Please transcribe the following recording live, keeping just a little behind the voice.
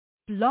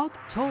Blog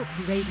Talk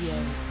Radio.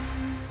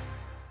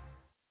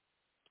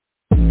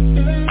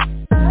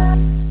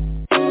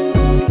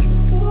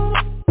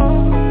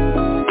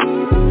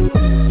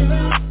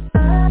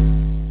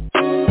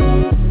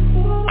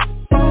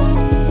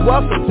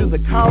 Welcome to the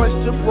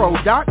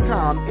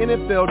College2Pro.com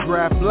NFL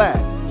Draft Blast,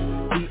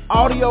 the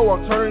audio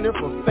alternative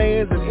for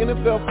fans and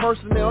NFL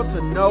personnel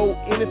to know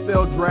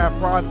NFL draft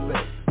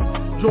prospects.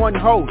 Join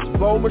host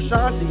Bo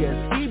Marchionte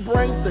as he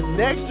brings the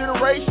next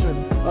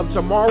generation of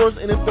tomorrow's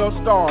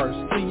NFL stars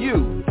to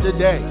you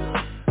today.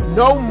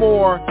 No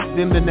more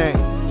than the name.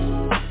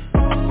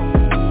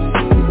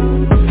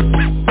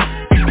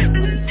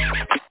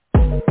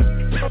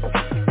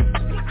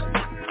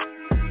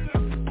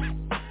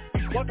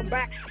 Welcome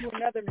back to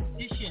another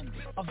edition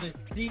of the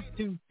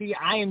C2C.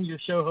 I am your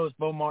show host,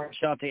 Bo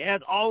Marchionte.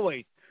 As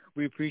always,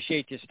 we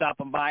appreciate you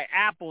stopping by.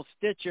 Apple,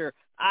 Stitcher,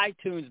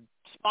 iTunes,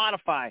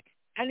 Spotify,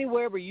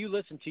 anywhere where you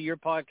listen to your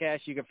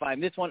podcast, you can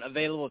find this one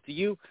available to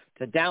you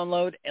to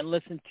download and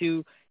listen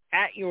to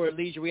at your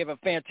leisure. We have a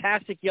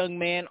fantastic young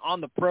man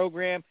on the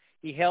program.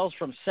 He hails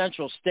from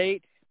Central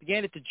State,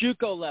 began at the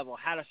JUCO level,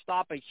 had a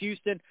stop at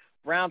Houston,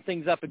 round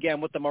things up again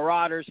with the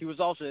Marauders. He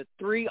was also at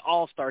 3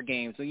 All-Star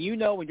games. So you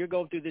know when you're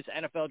going through this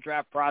NFL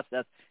draft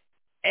process,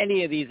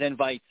 any of these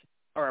invites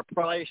are a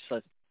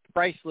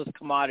priceless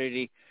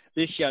commodity.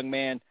 This young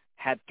man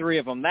had 3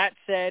 of them. That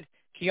said,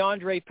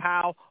 Keandre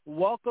Powell,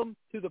 welcome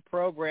to the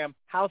program.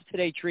 How's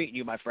today treating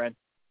you, my friend?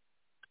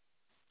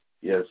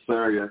 Yes,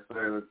 sir. Yes,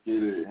 sir. Let's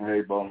get it.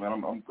 Hey, Bo, man,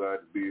 I'm glad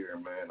to be here,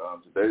 man.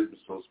 Today's been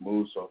so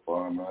smooth so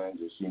far, man.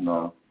 Just,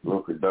 real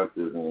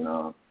productive and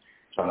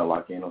trying to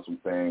lock in on some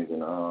things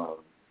and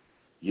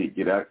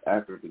get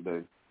after it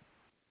today.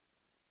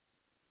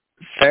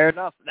 Fair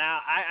enough.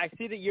 Now, I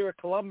see that you're a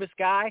Columbus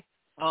guy.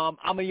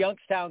 I'm a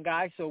Youngstown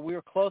guy, so we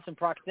were close in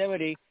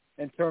proximity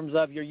in terms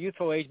of your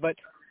youthful age. But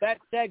that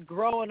said,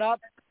 growing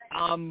up,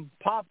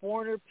 Pop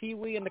Warner, Pee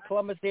Wee in the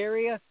Columbus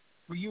area,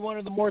 were you one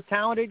of the more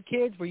talented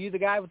kids? Were you the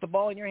guy with the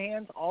ball in your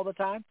hands all the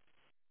time?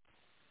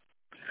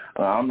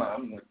 I'm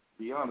going to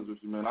be honest with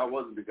you, man. I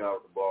wasn't the guy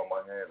with the ball in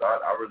my hands.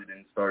 I really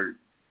didn't start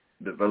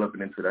developing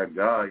into that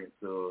guy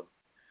until,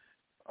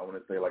 I want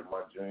to say, like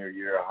my junior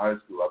year of high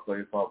school. I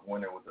played Pop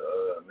Warner with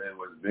the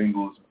Midwest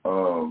Bengals,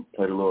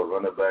 played a little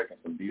running back and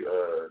some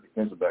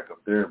defensive back up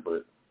there,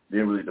 but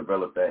didn't really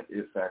develop that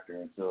it factor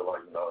until,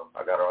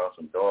 I got around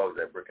some dogs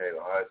at Brookhaven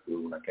High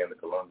School when I came to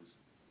Columbus.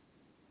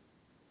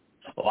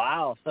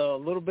 Wow. So a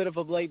little bit of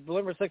a late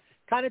bloomer. So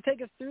kind of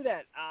take us through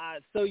that.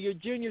 So your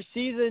junior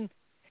season,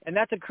 and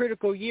that's a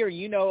critical year.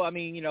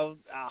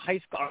 High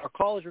school or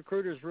college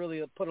recruiters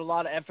really put a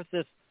lot of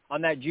emphasis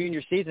on that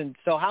junior season.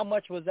 So how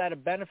much was that a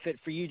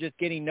benefit for you just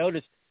getting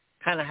noticed,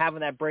 kind of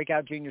having that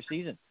breakout junior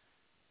season?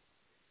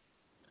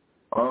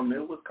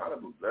 It was kind of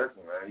a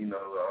blessing, man.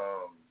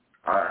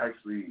 I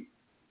actually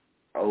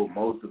owe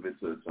most of it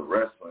to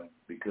wrestling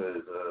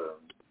because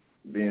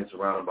being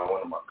surrounded by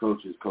one of my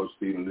coaches, Coach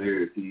Stephen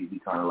Lears, he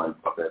kind of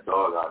like brought that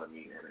dog out of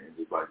me, and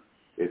just like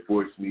it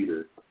forced me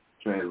to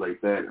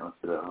translate that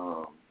onto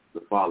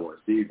the following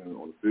season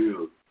on the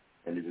field,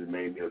 and it just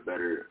made me a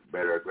better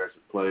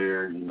aggressive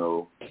player.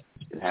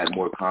 It had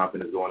more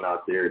confidence going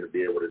out there to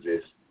be able to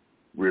just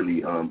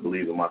really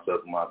believe in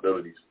myself and my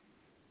abilities.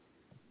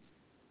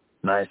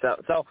 Nice.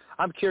 So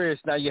I'm curious.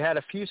 Now, you had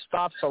a few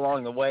stops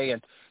along the way,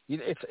 and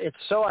it's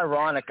so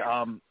ironic.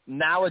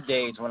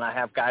 Nowadays, when I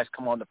have guys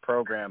come on the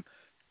program,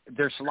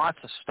 there's lots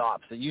of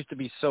stops. It used to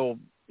be so,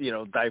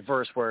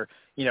 diverse where,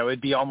 it'd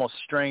be almost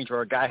strange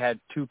where a guy had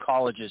 2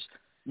 colleges.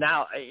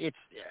 Now, I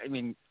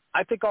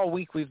think all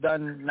week we've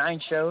done 9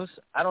 shows.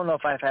 I don't know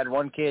if I've had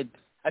one kid.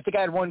 I think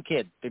I had one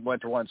kid that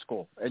went to one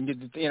school.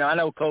 And, I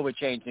know COVID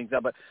changed things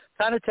up, but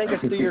kind of take us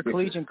through your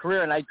collegiate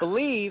career. And I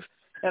believe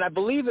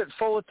at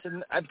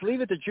Fullerton, I believe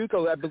at the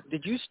JUCO,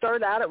 did you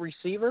start out at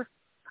receiver?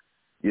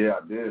 Yeah,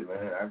 I did,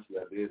 man. Actually,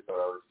 I did start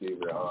out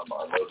receiver. I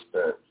noticed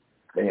that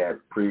they had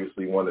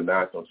previously won the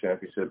national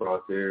championship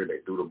out there.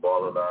 They threw the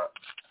ball a lot,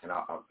 and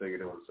I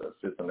figured it was a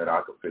system that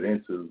I could fit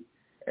into.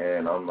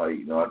 And I'm like,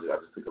 I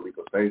just took a leap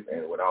of faith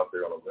and went out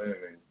there on a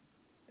limb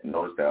and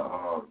noticed that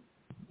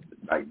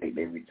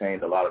they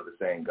retained a lot of the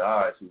same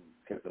guys who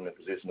kept them in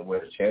position to win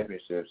the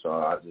championship. So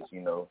I just,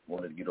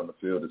 wanted to get on the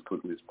field as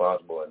quickly as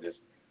possible and just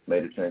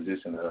made a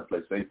transition to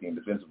play safety and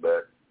defensive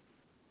back.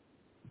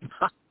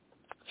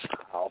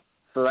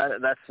 So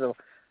that's a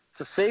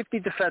safety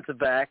defensive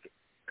back,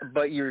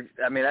 but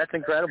that's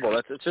incredible.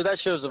 So that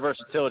shows the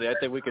versatility. I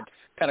think we could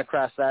kind of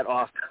cross that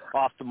off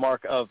the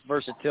mark of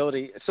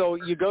versatility. So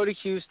you go to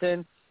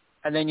Houston,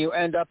 and then you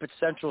end up at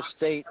Central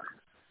State.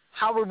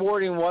 How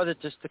rewarding was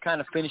it just to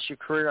kind of finish your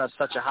career on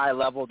such a high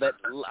level that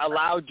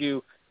allowed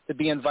you to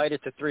be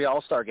invited to 3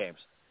 All-Star games?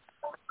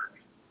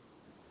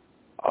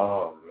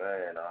 Oh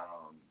man,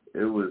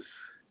 it's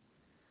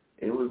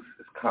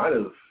kind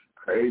of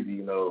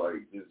crazy,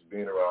 just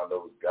being around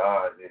those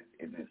guys.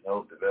 It just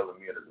helped develop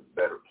me as a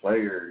better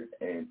player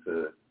and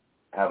to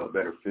have a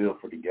better feel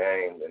for the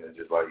game, and to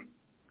just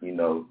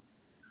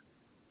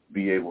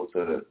be able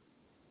to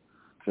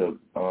just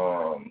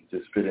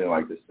fit in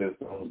the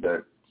systems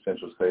that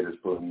Central State has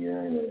put me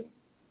senior,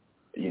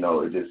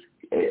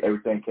 and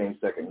everything came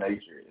second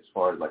nature as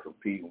far as like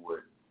competing with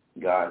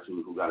guys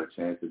who got a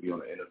chance to be on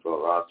the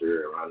NFL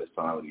roster around this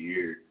time of the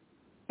year,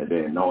 and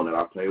then knowing that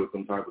I play with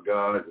them type of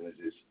guys, and it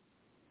just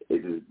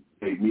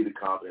gave me the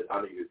confidence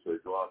I needed to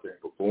go out there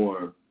and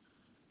perform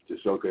to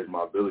showcase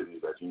my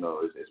abilities. That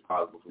it's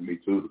possible for me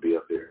too to be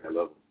up there at that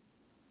level.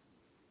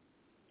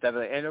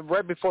 Definitely. And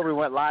right before we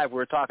went live, we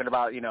were talking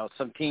about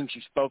some teams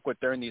you spoke with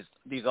during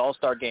these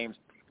All-Star games.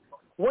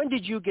 When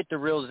did you get the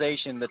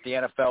realization that the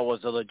NFL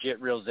was a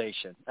legit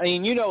realization? I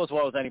mean, you know as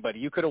well as anybody,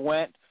 you could have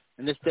went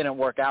and this didn't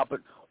work out,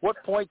 but what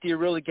point do you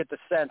really get the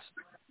sense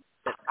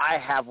that I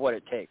have what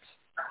it takes?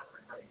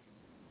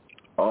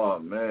 Oh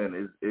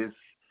man, it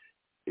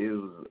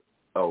was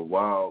a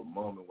wild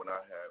moment when I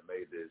had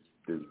made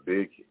this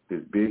big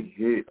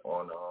hit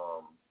on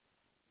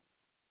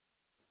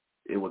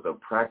it was a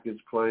practice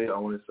play. I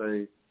want to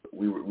say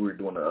we were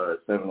doing a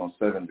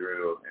 7-on-7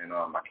 drill, and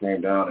I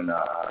came down and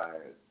I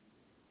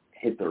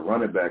hit the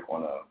running back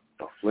on a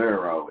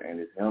flare route, and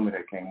his helmet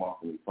that came off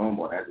and he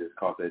fumbled. I just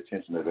caught the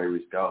attention of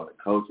every scout and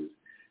the coaches,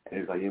 and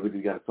it's like, yeah, we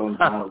just got to tone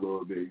down a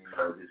little bit,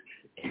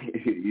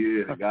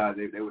 yeah, the guys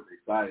they was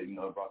excited, it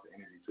brought the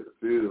energy to the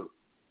field,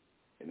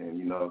 and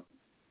then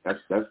that's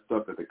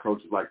stuff that the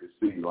coaches like to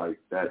see, like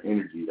that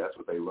energy. That's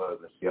what they love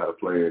and see out of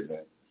players,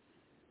 and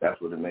that's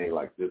what it made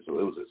like this. So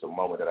it was just a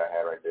moment that I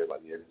had right there,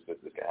 like, yeah, this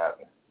can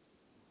happen.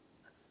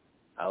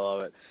 I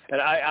love it. And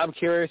I'm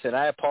curious, and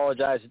I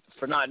apologize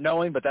for not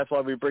knowing, but that's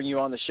why we bring you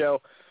on the show.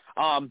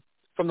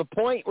 From the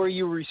point where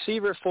you were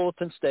receiver at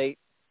Fulton State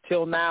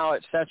till now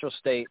at Central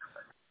State,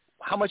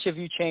 how much have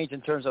you changed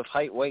in terms of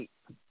height, weight?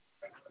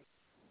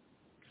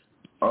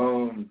 I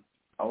want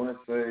to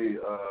say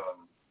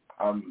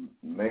I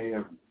may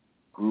have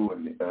grew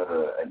an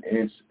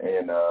inch,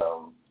 and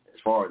as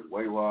far as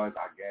weight-wise,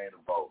 I gained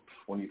about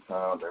 20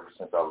 pounds ever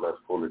since I left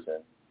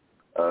Fullerton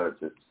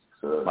to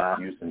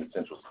Houston to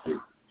Central State.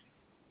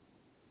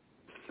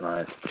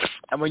 Nice.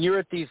 And when you're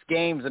at these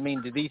games, I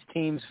mean, do these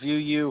teams view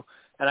you,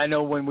 and I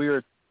know when we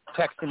were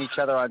texting each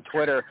other on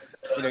Twitter,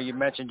 you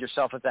mentioned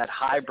yourself as that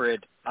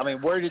hybrid. I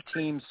mean, where do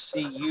teams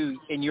see you,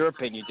 in your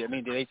opinion? I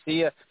mean, do they see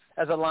you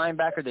as a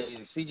linebacker? Do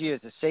they see you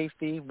as a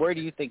safety? Where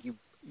do you think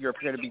you're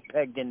going to be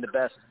pegged in the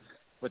best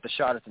with the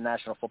shot at the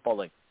National Football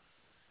League?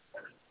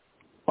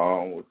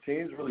 Well,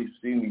 teams really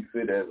see me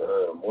fit as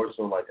more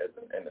so like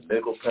in the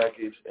nickel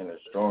package and a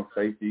strong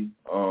safety.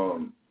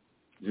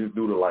 Just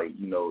due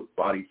to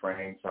body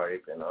frame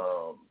type and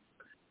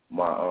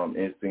my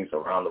instincts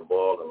around the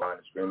ball and line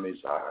of scrimmage.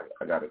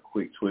 I got a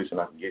quick twitch and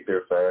I can get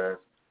there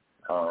fast.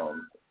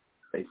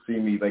 They see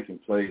me making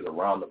plays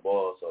around the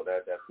ball, so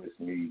that puts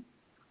me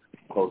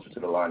closer to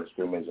the line of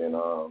scrimmage. And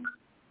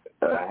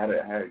I had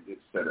a good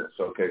set of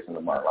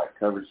showcasing my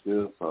coverage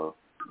skills. So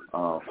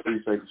free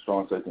safety,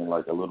 strong safety, and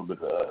a little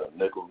bit of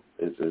nickel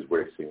is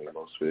where they see me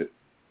most fit.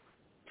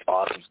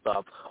 Awesome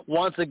stuff.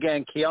 Once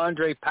again,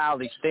 Keandre Powell,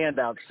 the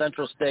standout,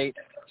 Central State,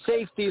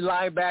 safety,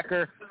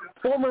 linebacker,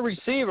 former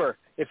receiver,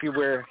 if you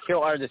will.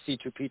 He'll earn the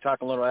C2P,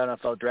 talking a little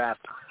NFL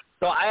draft.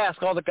 So I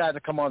ask all the guys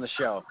that come on the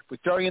show. We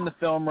throw you in the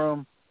film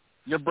room.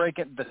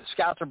 The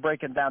scouts are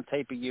breaking down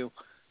tape of you.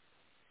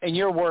 In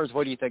your words,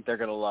 what do you think they're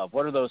going to love?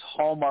 What are those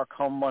hallmark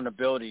home run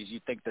abilities you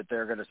think that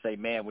they're going to say,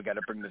 man, we got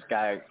to bring this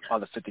guy on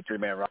the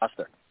 53-man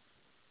roster?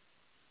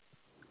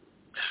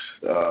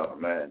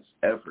 Man, it's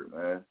effort,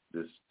 man.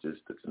 Just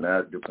the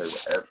tenacity to play with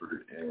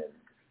effort and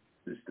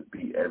just to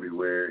be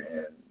everywhere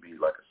and be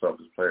like a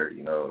selfless player,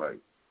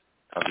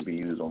 I could be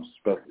used on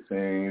special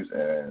teams,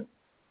 and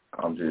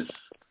I'm just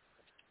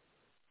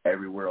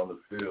everywhere on the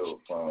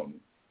field, from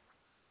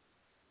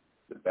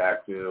the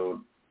backfield,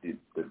 the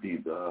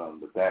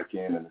back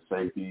end and the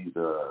safeties.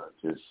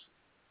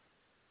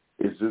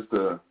 It's just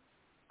the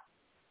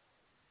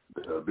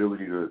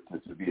ability to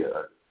be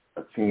a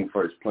team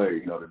first player,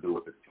 to do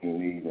what the team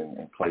needs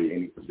and play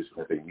any position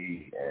that they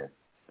need. And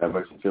that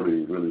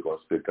versatility is really going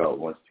to stick out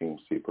once teams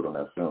see it put on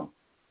that film.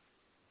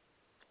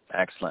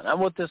 Excellent.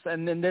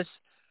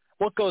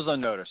 What goes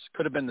unnoticed?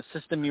 Could have been the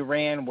system you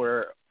ran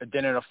where it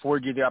didn't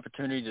afford you the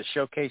opportunity to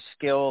showcase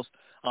skills.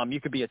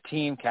 You could be a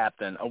team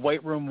captain, a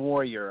weight room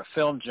warrior, a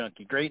film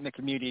junkie, great in the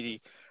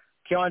community.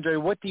 Keandre,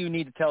 what do you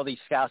need to tell these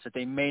scouts that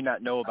they may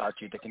not know about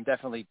you that can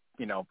definitely,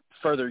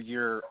 further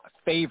your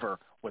favor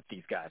with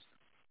these guys?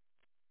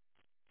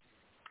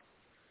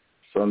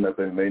 Something that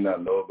they may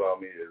not know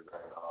about me is,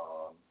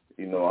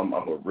 I'm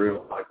a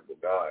real likable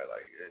guy.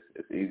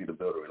 It's easy to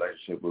build a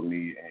relationship with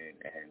me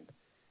and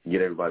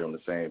get everybody on the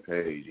same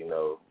page,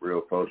 real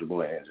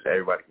approachable, and just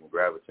everybody can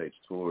gravitate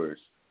towards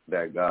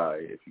that guy,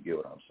 if you get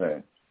what I'm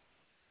saying.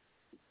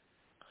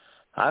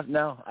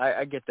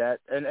 I get that.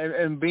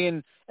 And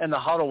being in the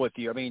huddle with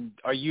you, I mean,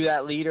 are you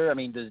that leader? I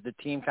mean, does the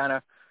team kind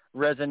of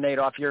resonate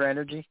off your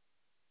energy?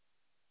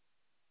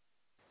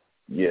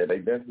 Yeah, they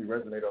definitely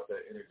resonate off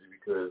that energy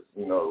because,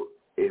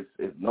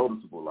 it's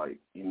noticeable.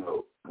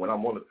 When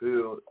I'm on the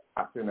field,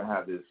 I tend to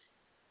have this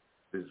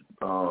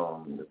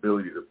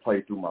ability to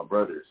play through my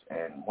brothers.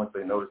 And once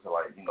they notice that,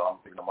 I'm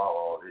picking them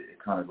out, it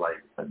kind of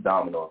like a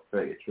domino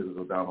effect. It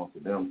trickles down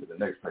onto them to the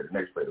next play,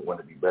 the want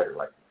to be better.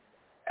 Like,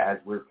 as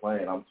we're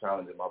playing, I'm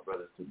challenging my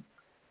brothers to,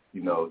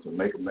 you know, to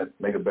make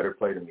a better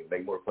play than me,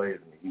 make more plays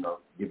than me, you know,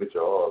 give it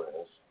your all.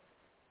 And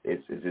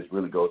it just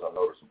really goes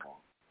unnoticeable.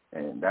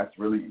 And that's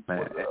really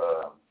sorry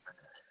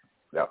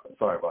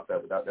about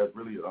that, but that's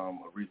really a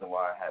reason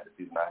why I had the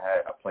season I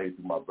had. I played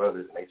through my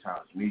brothers, and they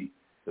challenged me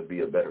to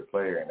be a better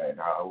player, and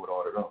I would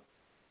order them.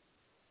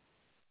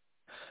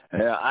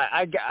 Yeah,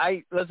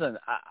 I listen.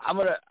 I'm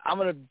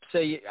gonna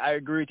say I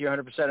agree with you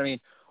 100%. I mean,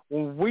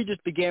 when we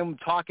just began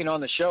talking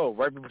on the show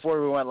right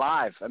before we went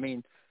live, I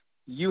mean,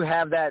 you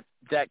have that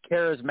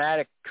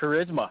charismatic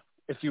charisma,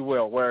 if you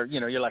will, where, you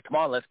know, you're like, come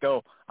on, let's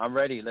go. I'm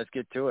ready. Let's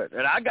get to it.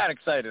 And I got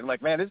excited. I'm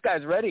like, man, this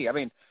guy's ready. I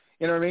mean,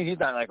 you know what I mean? He's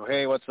not like,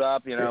 hey, what's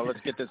up? You know, let's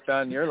get this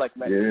done. You're like,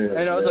 man, you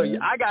know, so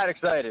I got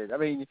excited. I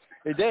mean,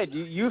 it did.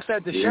 You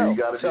fed the show. You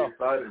got to be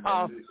excited,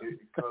 man. It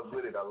comes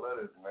with it. I love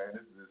this, man.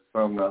 This is just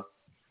something I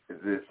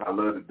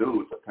love to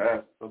do. It's a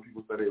passion. Some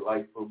people say they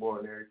like football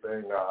and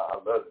everything. I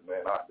love it,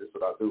 man. This is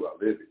what I do. I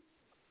live it.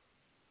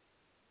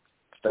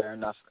 Fair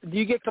enough. Do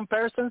you get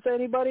comparisons to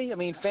anybody? I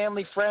mean,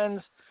 family,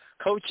 friends,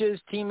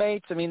 coaches,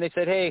 teammates? I mean, they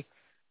said, hey,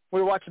 we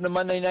were watching the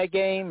Monday night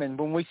game, and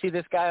when we see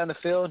this guy on the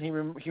field, he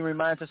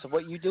reminds us of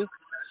what you do?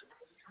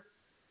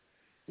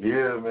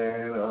 Yeah,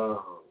 man.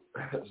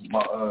 Some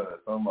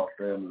of my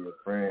family and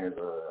friends,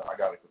 I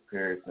got a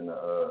comparison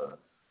to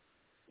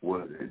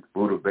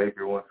Buda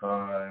Baker one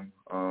time.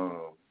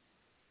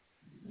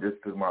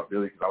 Just because my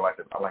ability, because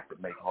I like to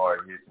make hard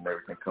hits and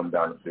everything come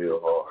down the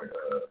field hard.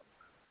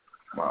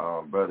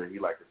 My brother, he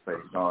likes to say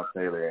Sean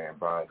Taylor and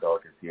Brian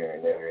Dawkins here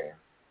and there,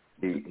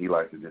 and he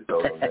likes to just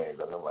throw them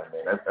names. And I'm like,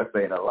 man, that's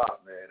saying a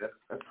lot, man.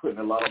 That's putting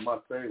a lot on my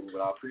table,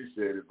 but I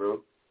appreciate it,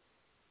 bro.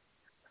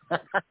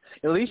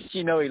 At least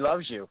you know he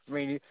loves you. I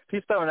mean, if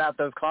he's throwing out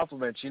those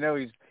compliments, you know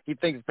he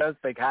does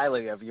think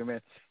highly of you,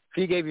 man. If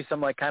he gave you some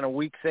like kind of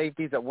weak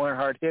safeties that weren't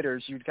hard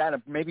hitters, you'd kind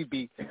of maybe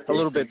be a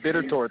little bit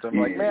bitter towards him.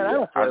 Like, man, I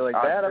don't play like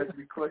that. I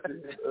definitely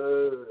questioned his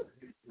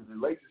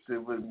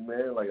relationship with me,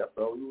 man. Like, I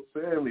thought we were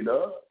family,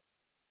 dog.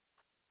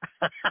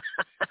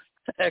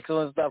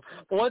 Excellent stuff.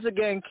 Well, once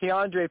again,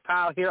 Keandre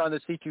Powell here on the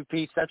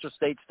C2P Central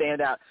State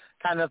Standout,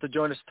 kind enough to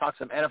join us to talk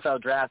some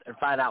NFL draft and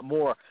find out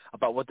more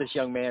about what this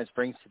young man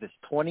brings to this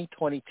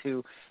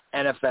 2022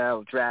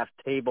 NFL draft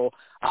table.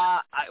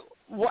 How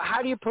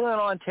do you plan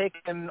on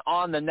taking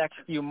on the next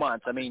few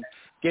months? I mean,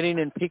 getting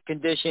in peak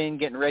condition,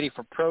 getting ready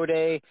for pro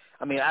day.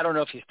 I mean, I don't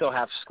know if you still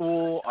have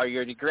school. Are you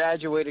already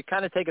graduated?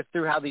 Kind of take us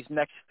through how these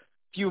next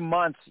few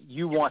months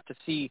you want to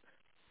see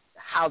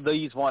how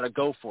these want to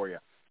go for you.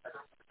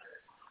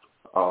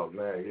 Oh,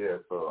 man, yeah.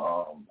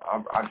 So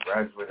I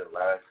graduated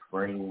last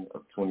spring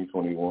of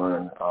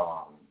 2021.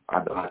 I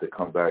had to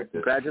come back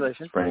this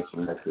spring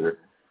semester.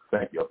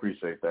 Thank you. I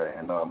appreciate that.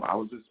 And I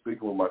was just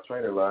speaking with my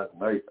trainer last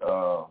night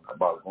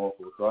about going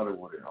for the starter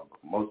with it.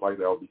 Most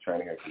likely I'll be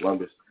training at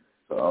Columbus.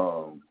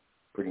 So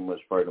pretty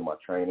much further my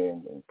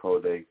training and pro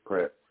day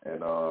prep.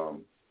 And,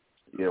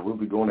 yeah, we'll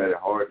be going at it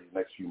hard these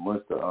next few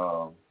months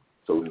so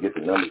we can get the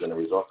numbers and the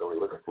results that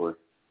we're looking for.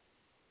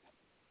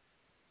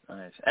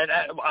 Nice. And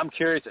I'm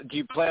curious, do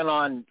you plan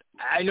on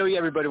 – I know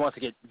everybody wants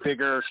to get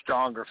bigger,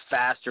 stronger,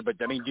 faster,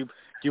 but, I mean, do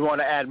you want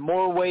to add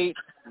more weight,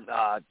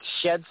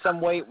 shed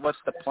some weight? What's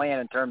the plan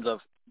in terms of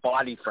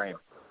body frame?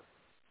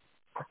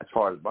 As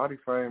far as body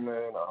frame,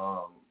 man,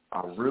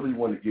 I really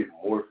want to get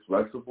more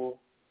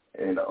flexible,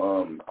 and I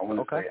want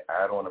to say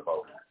add on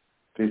about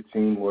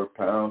 15 more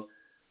pounds,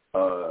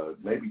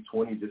 maybe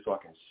 20 just so I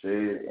can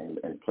shed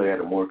and play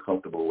at a more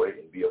comfortable weight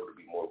and be able to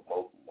be more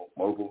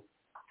mobile.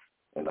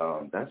 And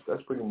that's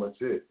pretty much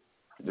it.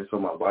 Just so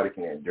my body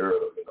can endure,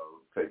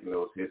 taking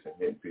those hits and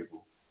hitting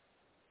people.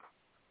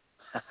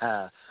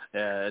 Yeah,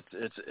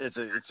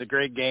 it's a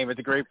great game.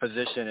 It's a great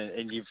position,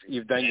 and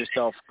you've done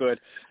yourself good.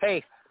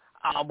 Hey,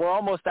 we're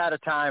almost out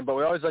of time, but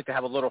we always like to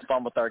have a little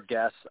fun with our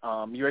guests.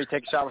 You ready to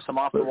take a shot with some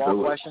off the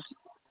wall questions?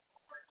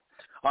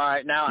 All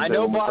right. Now I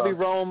know Bobby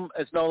Rome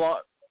is no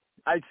longer.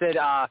 I said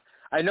I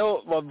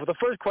know. Well, the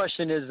first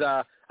question is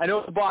I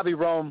know Bobby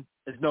Rome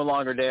is no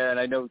longer there, and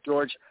I know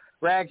George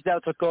Ragsdale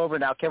took over.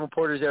 Now Kevin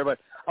Porter's there. But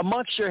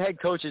amongst your head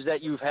coaches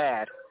that you've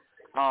had,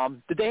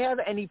 did they have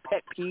any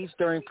pet peeves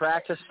during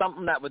practice,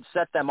 something that would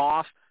set them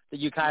off that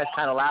you guys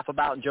kind of laugh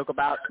about and joke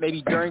about,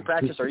 maybe during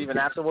practice or even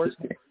afterwards?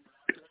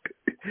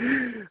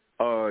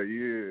 Oh,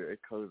 yeah,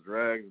 Coach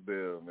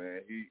Ragsdale,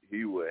 man.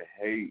 He would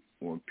hate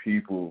when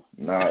people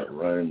not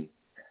run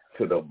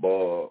to the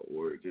ball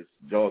or just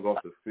jog off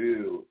the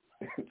field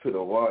to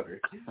the water.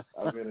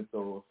 I've been in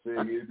someone's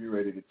field, he'd be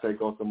ready to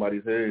take off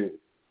somebody's head.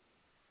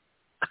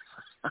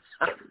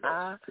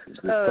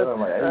 Just tell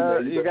him, like, hey,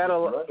 man, you got to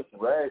run if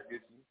Rags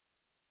gets you.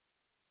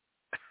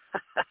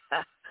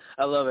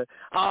 I love it.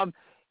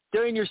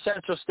 During your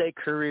Central State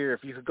career,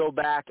 if you could go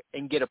back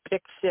and get a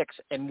pick six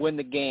and win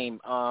the game,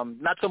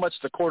 not so much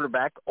the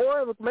quarterback,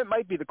 or it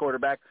might be the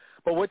quarterback,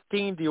 but what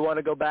team do you want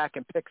to go back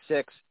and pick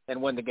six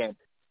and win the game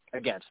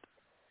against?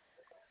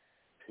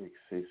 Pick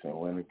six and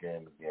win the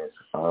game against.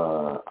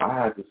 I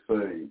had to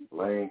say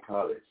Lane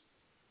College.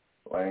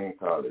 Lane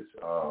College,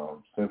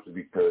 simply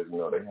because, you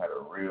know, they had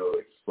a real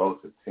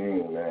explosive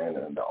team, man,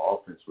 and the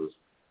offense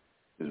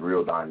is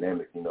real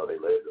dynamic. You know, they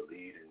led the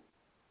lead in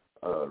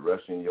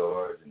rushing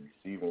yards and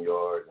receiving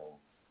yards,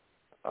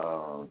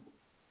 and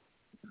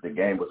the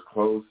game was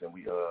close, and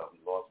we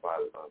lost by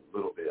a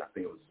little bit. I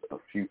think it was a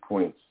few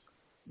points,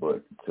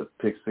 but to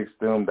pick six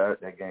them,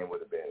 that game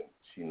would have been,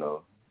 you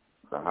know,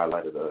 the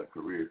highlight of the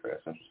career for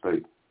Central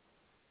State.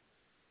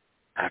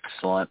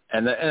 Excellent.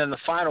 And then the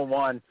final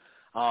one,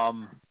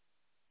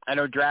 I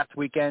know draft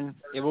weekend,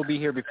 it will be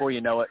here before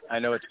you know it. I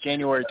know it's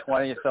January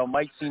 20th, so it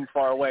might seem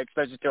far away,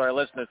 especially to our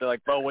listeners. They're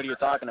like, Bo, what are you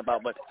talking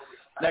about? But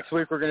next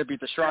week we're going to be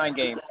at the Shrine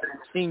Game,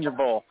 Senior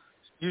Bowl.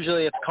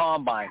 Usually it's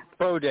Combine,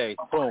 Pro Day,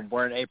 boom,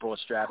 we're in April,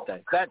 it's draft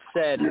day. That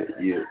said,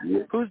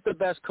 who's the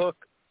best cook?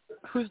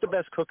 Who's the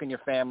best cook in your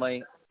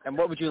family, and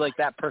what would you like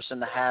that person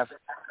to have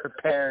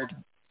prepared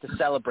to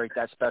celebrate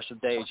that special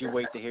day as you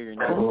wait to hear your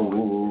name?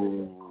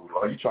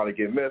 Oh, you trying to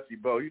get messy,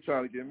 Bo. You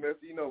trying to get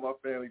messy. You know my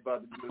family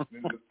about to be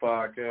listening to this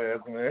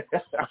podcast, man.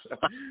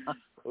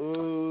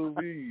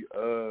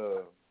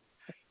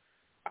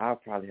 I'll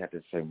probably have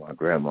to say my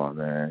grandma,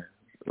 man.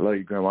 I love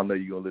you, Grandma. I know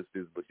you're going to listen to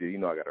this, but you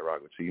know I got to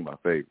rock with you. You're my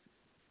favorite.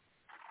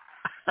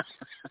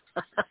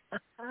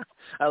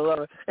 I love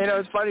it. You know,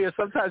 it's funny.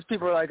 Sometimes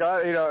people are like,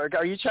 "Oh, you know,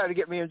 are you trying to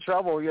get me in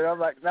trouble?" You know, I'm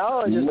like,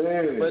 "No,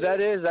 but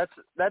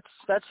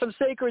that's some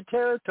sacred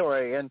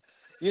territory." And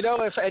you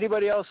know, if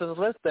anybody else is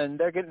listening,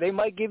 they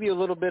might give you a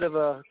little bit of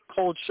a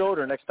cold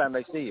shoulder next time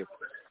they see you.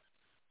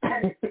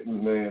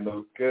 Man,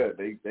 no cut.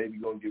 They be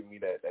gonna give me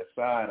that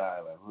side eye.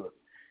 Like, look,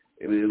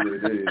 it is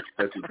what it is.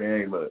 That's your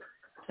game, look.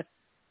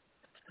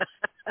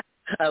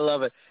 I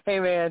love it. Hey,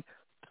 man.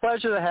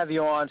 Pleasure to have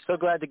you on. So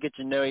glad to get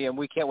to know you, and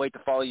we can't wait to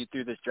follow you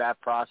through this draft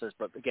process.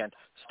 But, again,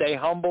 stay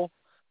humble,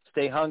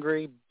 stay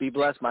hungry, be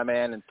blessed, my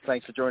man, and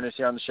thanks for joining us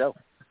here on the show.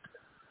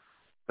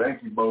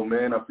 Thank you, Bo,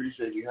 man. I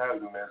appreciate you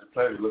having me, man. It's a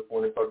pleasure. Look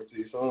forward to talking to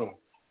you soon.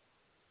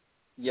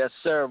 Yes,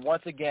 sir.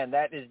 Once again,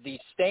 that is the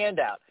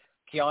standout,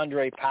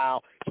 Keandre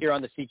Powell, here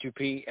on the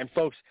C2P. And,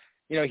 folks,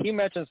 you know, he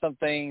mentioned some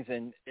things,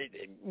 and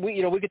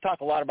we could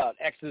talk a lot about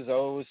X's,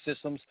 O's,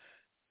 systems.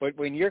 But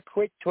when you're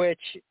quick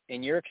twitch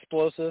and you're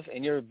explosive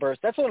and you're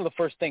burst, that's one of the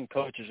first things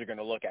coaches are going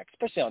to look at,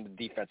 especially on the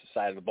defensive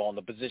side of the ball and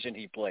the position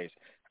he plays.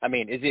 I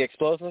mean, is he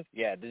explosive?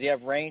 Yeah. Does he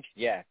have range?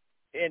 Yeah.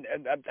 And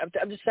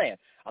I'm just saying.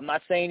 I'm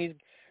not saying he's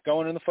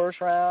going in the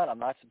first round.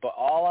 But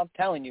all I'm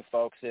telling you,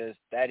 folks, is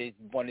that is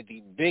one of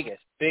the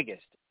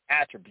biggest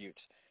attributes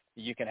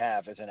you can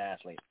have as an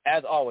athlete.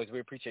 As always,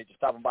 we appreciate you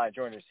stopping by and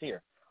joining us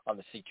here on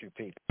the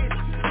C2P.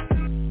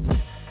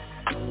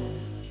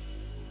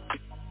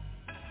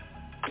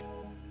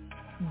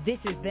 This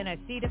has been a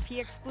C2P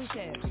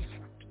exclusive.